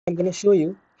I'm going to show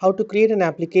you how to create an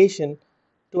application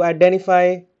to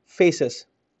identify faces.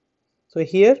 So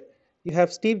here you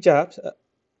have Steve Jobs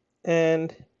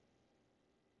and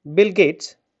Bill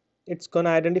Gates. It's going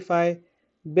to identify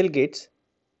Bill Gates,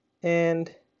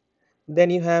 and then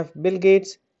you have Bill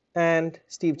Gates and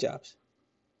Steve Jobs.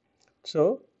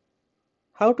 So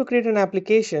how to create an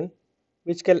application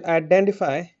which can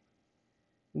identify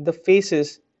the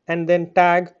faces and then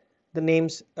tag the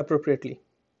names appropriately.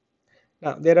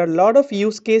 Now there are a lot of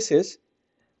use cases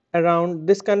around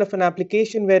this kind of an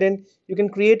application wherein you can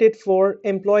create it for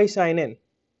employee sign in,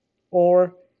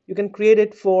 or you can create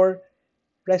it for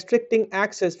restricting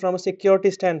access from a security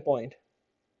standpoint.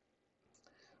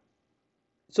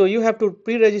 So you have to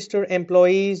pre-register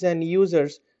employees and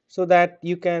users so that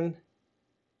you can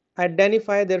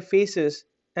identify their faces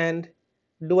and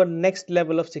do a next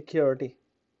level of security.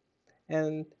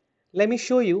 And let me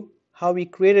show you how we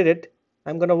created it.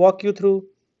 I'm going to walk you through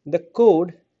the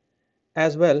code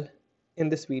as well in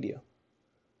this video.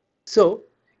 So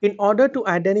in order to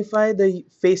identify the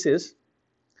faces,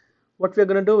 what we're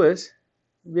going to do is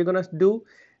we're going to do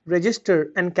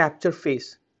register and capture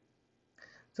face.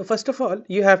 So first of all,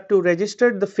 you have to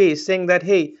register the face saying that,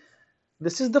 hey,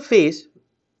 this is the face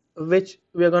which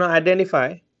we are going to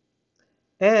identify,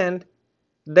 and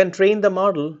then train the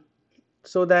model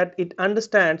so that it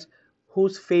understands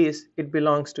whose face it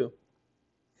belongs to.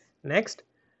 Next,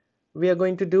 we are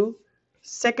going to do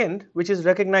second, which is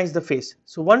recognize the face.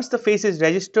 So once the face is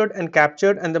registered and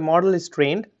captured and the model is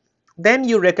trained, then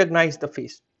you recognize the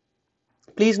face.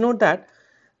 Please note that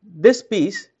this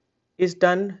piece is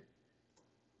done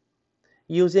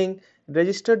using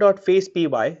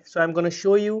register.face.py. So I'm going to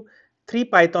show you three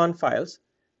Python files: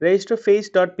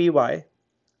 registerface.py,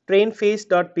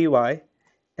 trainface.py,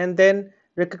 and then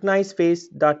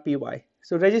recognizeface.py.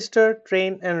 So register,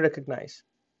 train, and recognize.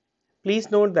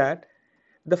 Please note that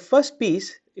the first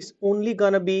piece is only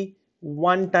going to be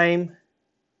one time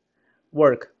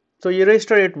work. So you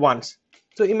register it once.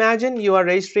 So imagine you are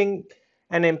registering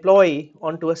an employee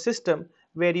onto a system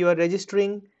where you are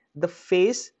registering the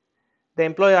face, the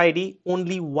employee ID,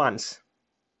 only once.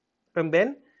 From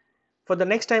then, for the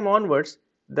next time onwards,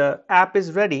 the app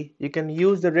is ready. You can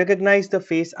use the recognize the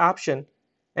face option.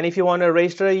 And if you want to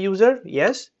register a user,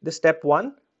 yes, the step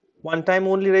one time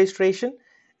only registration,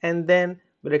 and then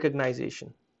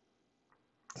recognition.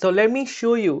 So let me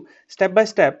show you step by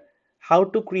step how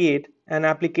to create an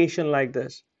application like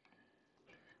this.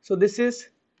 So this is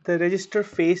the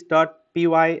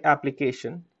registerface.py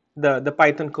application, the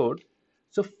Python code.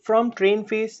 So from train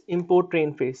face, import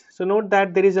train face. So note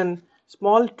that there is a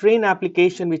small train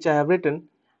application which I have written,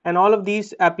 and all of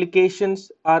these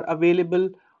applications are available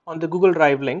on the Google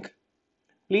Drive link.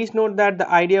 Please note that the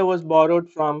idea was borrowed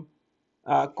from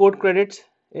code credits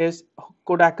is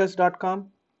codacus.com.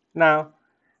 Now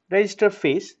register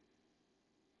face.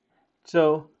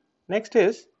 So next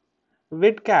is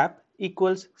vidcap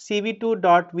equals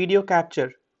cv2.video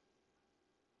capture.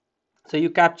 So you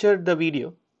captured the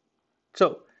video.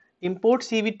 So import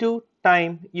cv2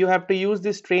 time, you have to use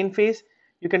this train face.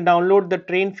 You can download the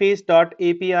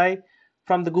trainface.api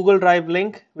from the Google Drive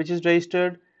link, which is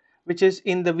registered, which is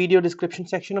in the video description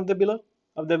section of the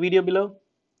video below.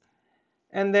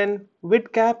 And then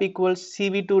vidcap equals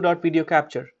cv2.video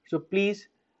capture. So please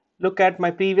look at my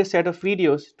previous set of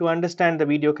videos to understand the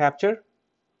video capture.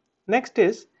 Next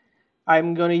is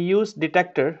I'm going to use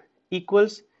detector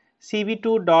equals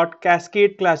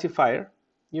cv2.cascade classifier.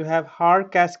 You have har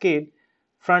cascade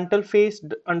frontal face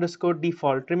underscore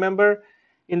default. Remember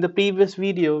in the previous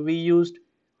video we used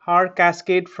har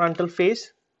cascade frontal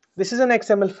face. This is an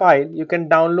XML file. You can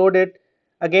download it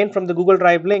again from the Google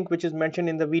Drive link, which is mentioned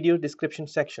in the video description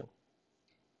section.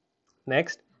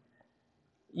 Next,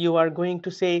 you are going to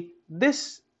say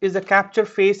this is a capture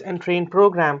face and train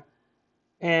program,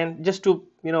 and just to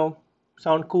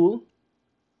sound cool,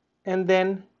 and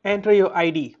then enter your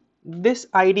ID. This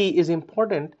ID is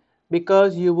important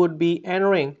because you would be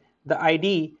entering the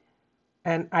ID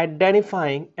and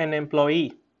identifying an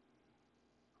employee.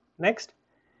 Next,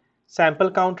 sample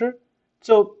counter.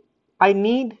 So I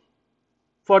need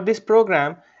for this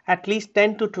program at least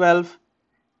 10 to 12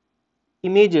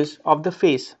 images of the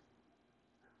face.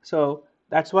 So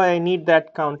that's why I need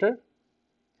that counter.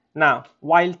 Now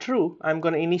while true, I'm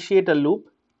going to initiate a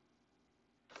loop.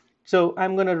 So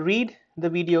I'm going to read the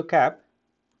video cap,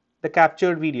 the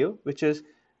captured video, which is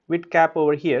with cap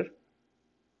over here.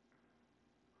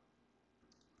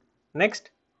 Next,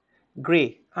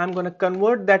 gray. I'm going to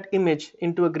convert that image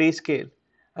into a grayscale.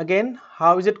 Again,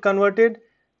 how is it converted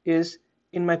is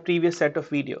in my previous set of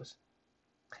videos.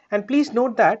 And please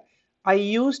note that I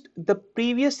used the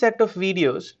previous set of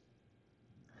videos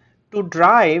to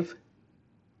drive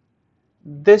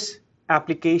this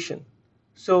application.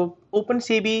 So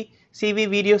OpenCV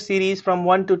video series from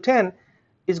 1 to 10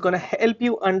 is going to help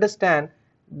you understand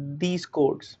these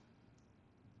codes.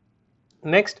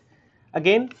 Next,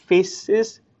 again,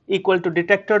 faces equal to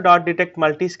detector dot detect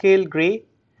multiscale gray,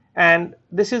 and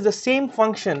this is the same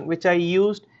function which I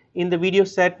used in the video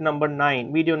set number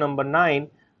 9, video number 9,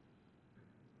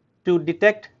 to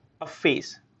detect a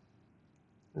face.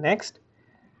 Next,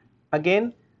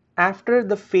 again, after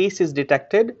the face is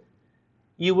detected,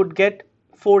 you would get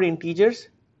 4 integers: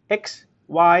 x,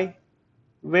 y,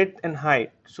 width and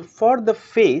height. So for the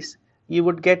face, you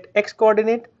would get x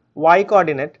coordinate, y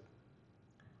coordinate,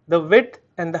 the width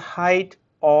and the height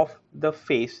of the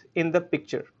face in the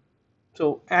picture.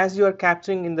 So as you are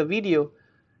capturing in the video,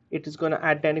 it is going to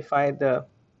identify the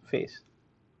face.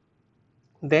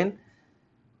 Then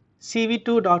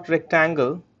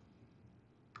cv2.rectangle,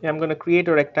 I'm going to create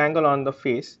a rectangle on the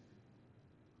face,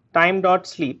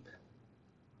 time.sleep,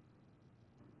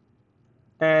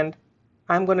 and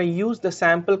I'm going to use the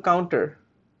sample counter,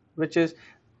 which is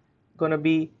going to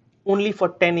be only for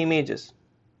 10 images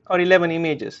or 11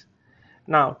 images.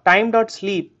 Now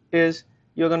time.sleep is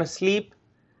you're going to sleep,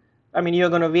 you're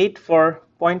going to wait for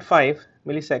 0.5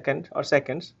 millisecond or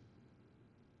seconds,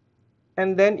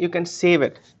 and then you can save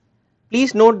it.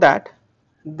 Please note that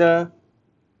the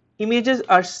images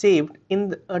are saved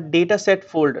in a dataset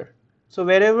folder. So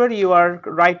wherever you are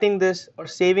writing this or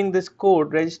saving this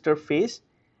code register face,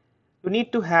 you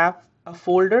need to have a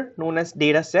folder known as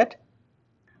dataset.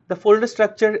 The folder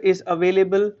structure is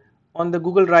available on the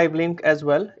Google Drive link as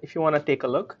well if you want to take a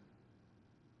look.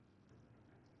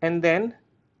 And then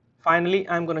finally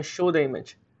I'm going to show the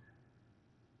image.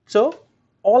 So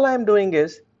all I'm doing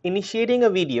is initiating a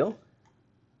video,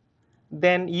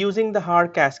 then using the HAR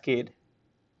cascade,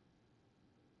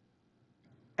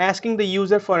 asking the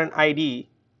user for an ID,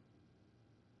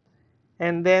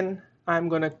 and then I'm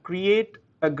going to create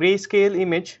a grayscale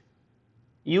image,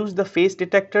 use the face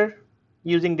detector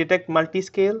using detect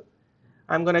multiscale.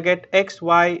 I'm going to get x,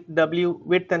 y, w,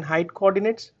 width and height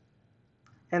coordinates,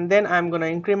 and then I'm going to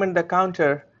increment the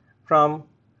counter from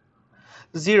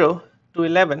 0 to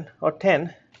 11 or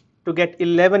 10 to get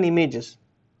 11 images,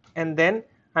 and then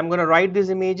I'm going to write these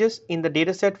images in the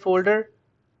dataset folder,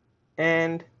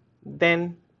 and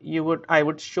then I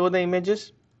would show the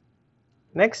images.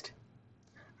 Next,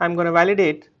 I'm going to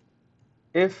validate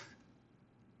if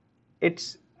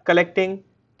it's collecting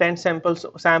 10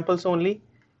 samples only.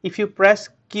 If you press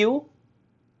Q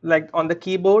like on the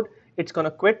keyboard, it's going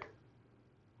to quit,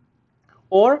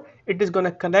 or it is going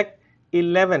to collect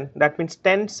 11, that means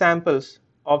 10 samples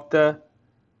of the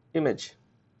image,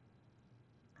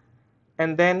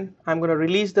 and then I'm going to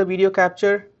release the video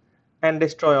capture and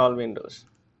destroy all windows.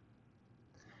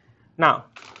 Now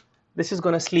this is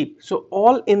going to sleep. So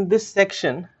all in this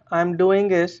section I'm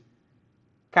doing is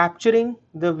capturing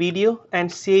the video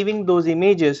and saving those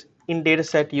images in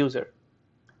dataset user.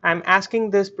 I'm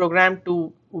asking this program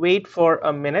to wait for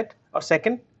a minute or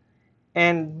second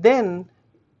and then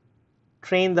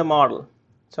train the model.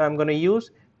 So I'm going to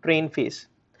use train face,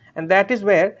 and that is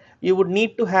where you would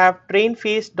need to have train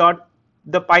face dot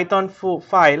the Python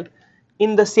file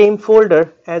in the same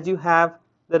folder as you have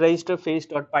the register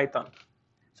face.python.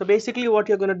 So basically what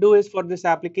you're going to do is, for this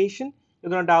application,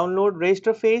 you're going to download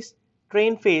register face,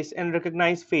 train face and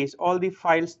recognize face, all the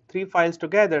files, 3 files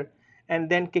together, and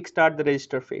then kickstart the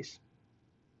register face.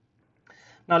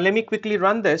 Now let me quickly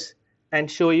run this and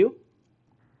show you.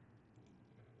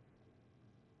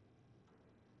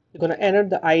 You're going to enter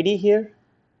the ID here.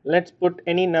 Let's put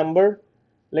any number,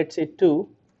 let's say 2.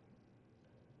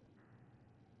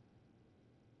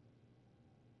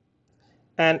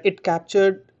 And it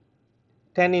captured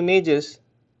 10 images,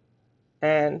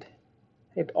 and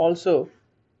it also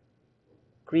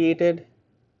created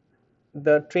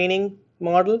the training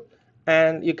model,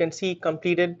 and you can see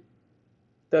completed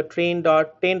the train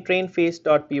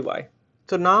face.py.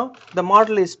 So now the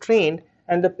model is trained,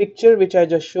 and the picture which I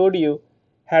just showed you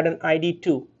had an ID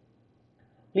 2.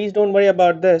 Please don't worry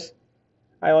about this.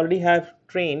 I already have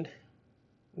trained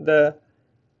the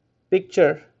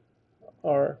picture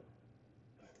or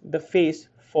the face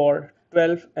for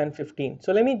 12 and 15.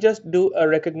 So let me just do a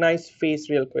recognize face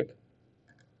real quick.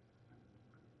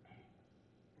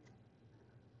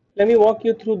 Let me walk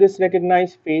you through this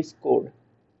recognize face code.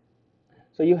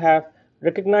 So you have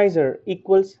recognizer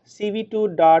equals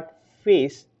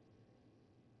cv2.face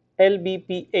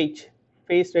lbph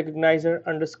face recognizer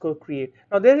underscore create.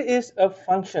 Now there is a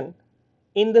function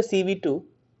in the cv2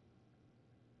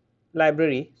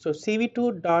 library. So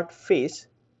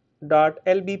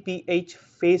cv2.face.lbph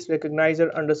face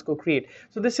recognizer underscore create.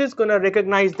 So this is going to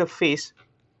recognize the face.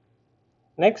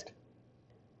 Next,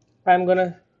 I'm going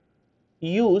to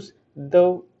use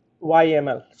the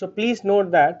YML. So please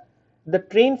note that the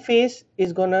train face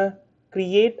is going to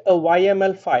create a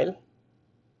YML file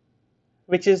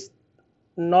which is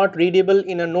not readable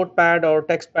in a notepad or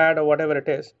text pad or whatever it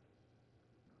is.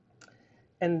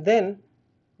 And then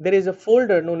there is a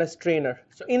folder known as trainer.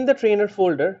 So in the trainer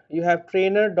folder, you have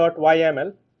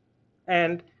trainer.yml,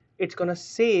 and it's going to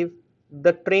save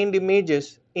the trained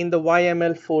images in the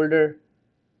YML folder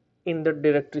in the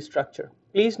directory structure.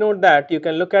 Please note that you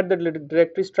can look at the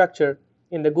directory structure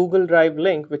in the Google Drive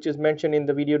link, which is mentioned in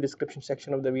the video description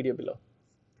section of the video below.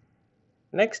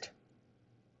 Next,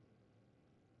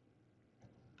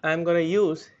 I'm going to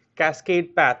use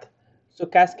cascade path. So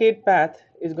cascade path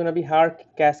is going to be hard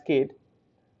cascade,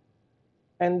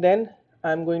 and then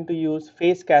I'm going to use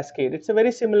face cascade. It's a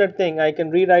very similar thing. I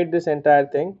can rewrite this entire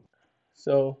thing.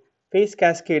 So face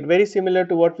cascade, very similar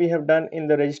to what we have done in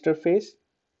the register phase.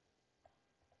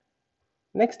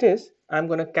 Next is I'm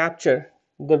going to capture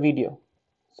the video.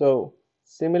 So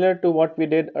similar to what we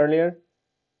did earlier,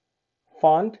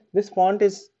 font. This font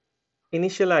is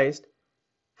initialized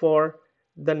for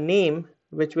the name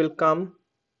which will come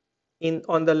in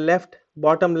on the left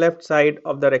bottom left side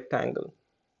of the rectangle.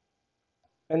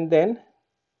 And then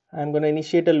I'm going to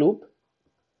initiate a loop.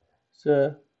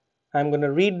 So I'm going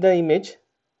to read the image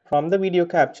from the video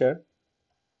capture,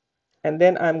 and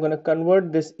then I'm going to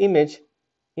convert this image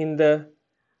in the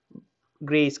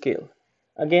grayscale.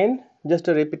 Again, just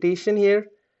a repetition here.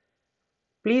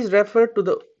 Please refer to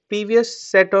the previous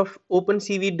set of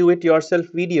OpenCV do-it-yourself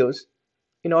videos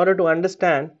in order to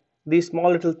understand these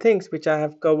small little things which I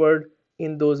have covered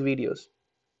in those videos.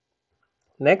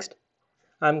 Next,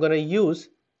 I'm going to use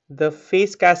the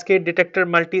face cascade detector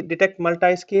detect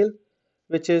multiscale,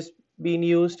 which is being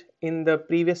used in the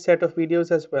previous set of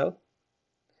videos as well.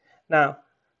 Now,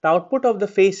 the output of the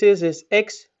faces is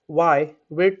x, y,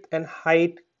 width and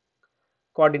height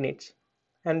coordinates,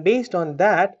 and based on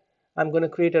that I'm going to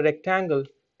create a rectangle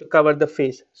to cover the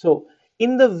face. So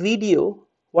in the video,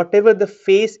 whatever the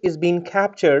face is being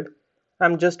captured,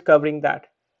 I'm just covering that.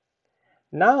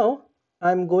 Now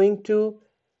I'm going to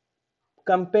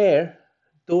compare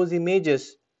those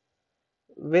images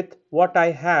with what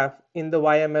I have in the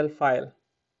YML file.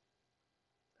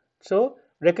 So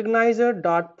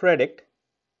recognizer.predict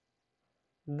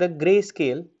the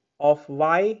grayscale of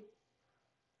y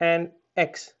and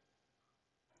x.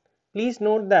 Please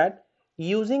note that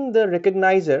using the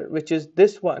recognizer, which is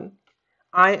this one,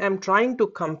 I am trying to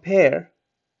compare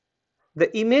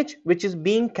the image which is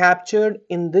being captured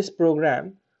in this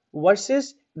program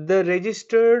versus the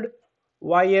registered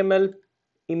YML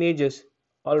images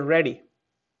already.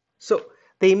 So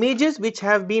the images which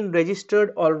have been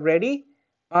registered already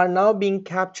are now being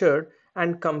captured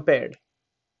and compared.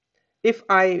 If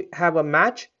I have a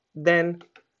match, then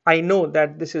I know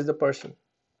that this is the person.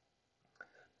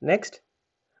 Next,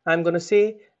 I'm going to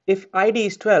say if ID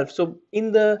is 12. So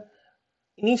in the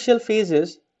initial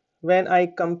phases, when I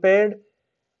compared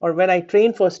or when I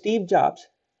trained for Steve Jobs,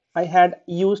 I had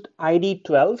used ID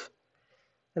 12,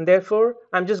 and therefore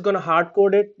I'm just going to hard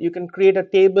code it. You can create a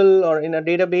table or in a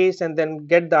database and then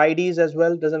get the IDs as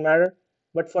well, doesn't matter.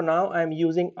 But for now I'm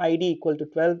using ID equal to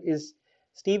 12 is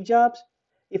Steve Jobs.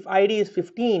 If ID is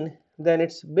 15, then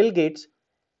it's Bill Gates,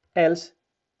 else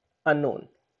unknown.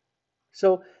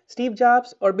 So Steve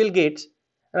Jobs or Bill Gates,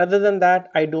 and other than that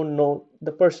I don't know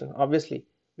the person, obviously,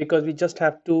 because we just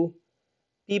have two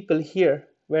people here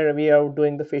where we are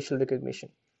doing the facial recognition.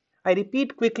 I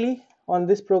repeat quickly on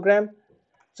this program.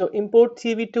 So import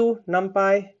cv2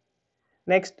 numpy.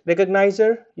 Next,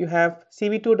 recognizer, you have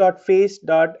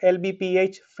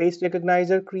cv2.face.lbph face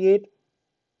recognizer create.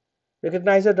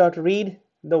 Recognizer.read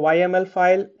the YML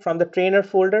file from the trainer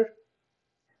folder.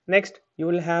 Next, you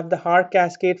will have the hard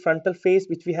cascade frontal face,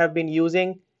 which we have been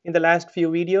using in the last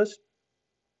few videos.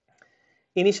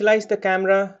 Initialize the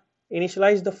camera,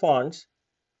 initialize the fonts,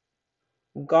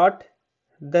 got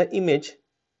the image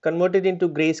converted into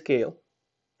grayscale.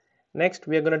 Next,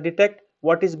 we are going to detect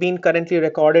what is being currently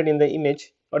recorded in the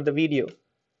image or the video.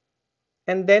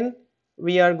 And then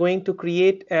we are going to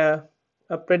create a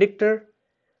predictor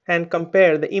and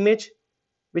compare the image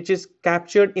which is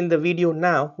captured in the video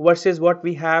now versus what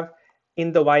we have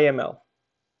in the YML.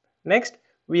 Next,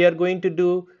 we are going to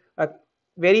do a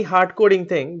very hard coding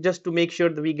thing just to make sure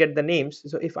that we get the names.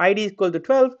 So if ID is equal to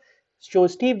 12, show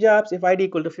Steve Jobs. If ID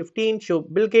equal to 15, show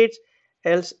Bill Gates,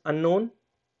 else unknown.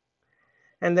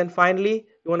 And then finally,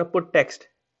 you want to put text.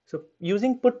 So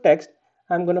using put text,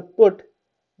 I'm going to put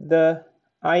the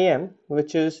IM,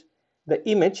 which is the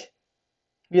image.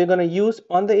 We are going to use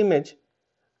on the image,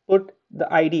 put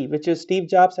the ID, which is Steve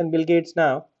Jobs and Bill Gates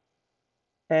now,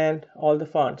 and all the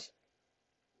fonts.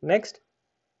 Next,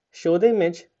 show the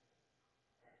image,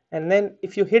 and then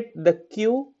if you hit the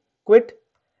Q quit,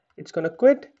 it's going to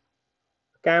quit,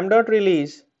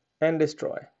 cam.release, and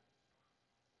destroy.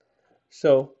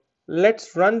 So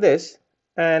let's run this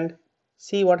and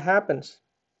see what happens.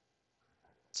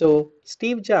 So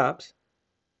Steve Jobs,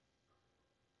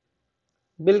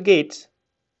 Bill Gates,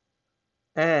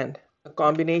 and a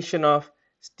combination of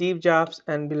Steve Jobs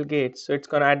and Bill Gates. So it's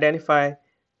going to identify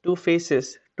two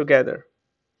faces together.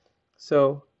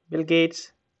 So Bill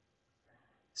Gates,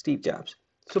 Steve Jobs.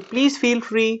 So please feel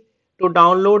free to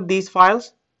download these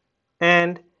files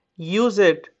and use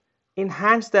it,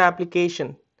 enhance the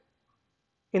application.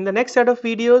 In the next set of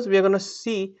videos, we are going to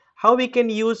see how we can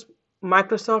use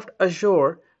Microsoft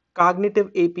Azure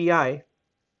Cognitive API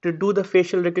to do the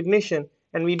facial recognition,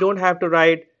 and we don't have to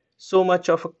write so much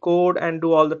of a code and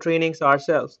do all the trainings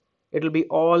ourselves. It will be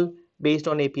all based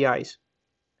on APIs.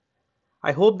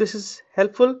 I hope this is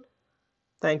helpful.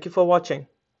 Thank you for watching.